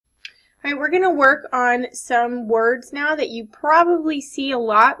All right, we're going to work on some words now that you probably see a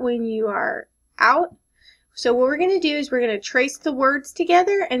lot when you are out. So what we're going to do is we're going to trace the words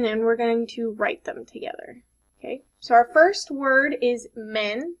together and then we're going to write them together. Okay, so our first word is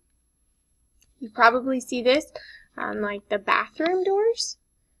men. You probably see this on like the bathroom doors.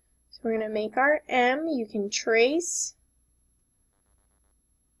 So we're going to make our M. You can trace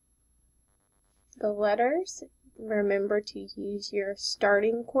the letters. Remember to use your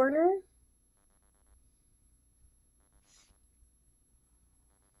starting corner.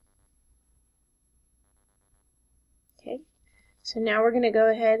 Okay, so now we're going to go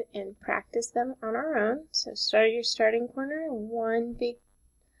ahead and practice them on our own. So start your starting corner, one big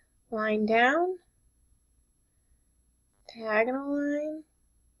line down, diagonal line,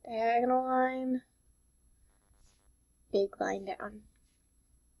 big line down.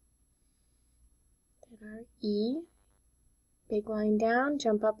 Then our E, big line down,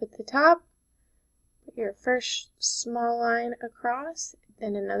 jump up at the top, put your first small line across,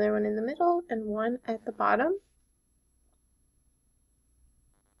 then another one in the middle, and one at the bottom.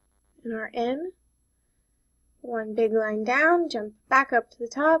 And our N, one big line down, jump back up to the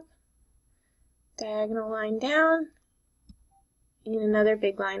top, diagonal line down, and another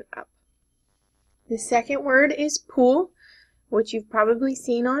big line up. The second word is pool, which you've probably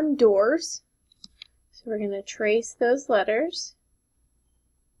seen on doors. So we're going to trace those letters.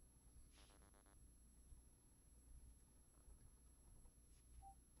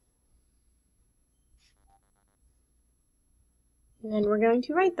 And then we're going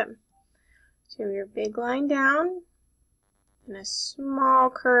to write them. So your big line down and a small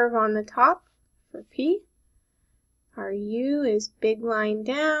curve on the top for P. Our U is big line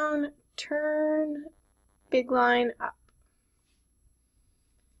down, turn, big line up.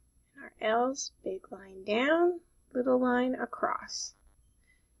 And our L's big line down, little line across.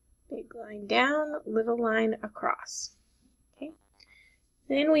 Big line down, little line across. Okay.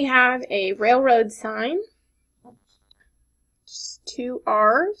 Then we have a railroad sign. Just two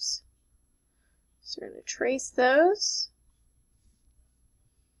R's. So we're going to trace those.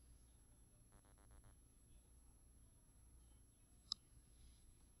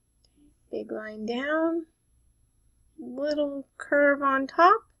 Big line down, little curve on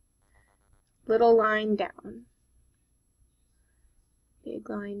top, little line down. Big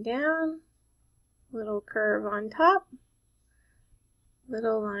line down, little curve on top,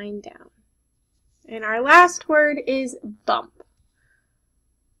 little line down. And our last word is bump.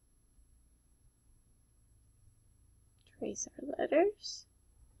 Trace our letters.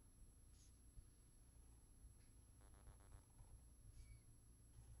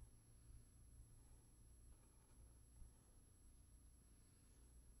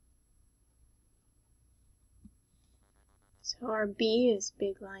 So our B is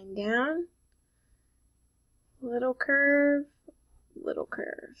big line down, little curve, little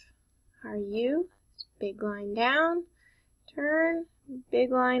curve. Our U is big line down, turn,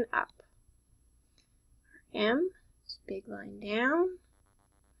 big line up. Our M is big line down,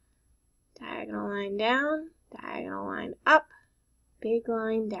 diagonal line up, big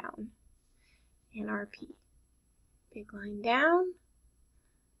line down. And our P, big line down,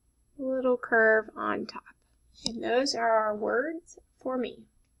 little curve on top. And those are our words for me.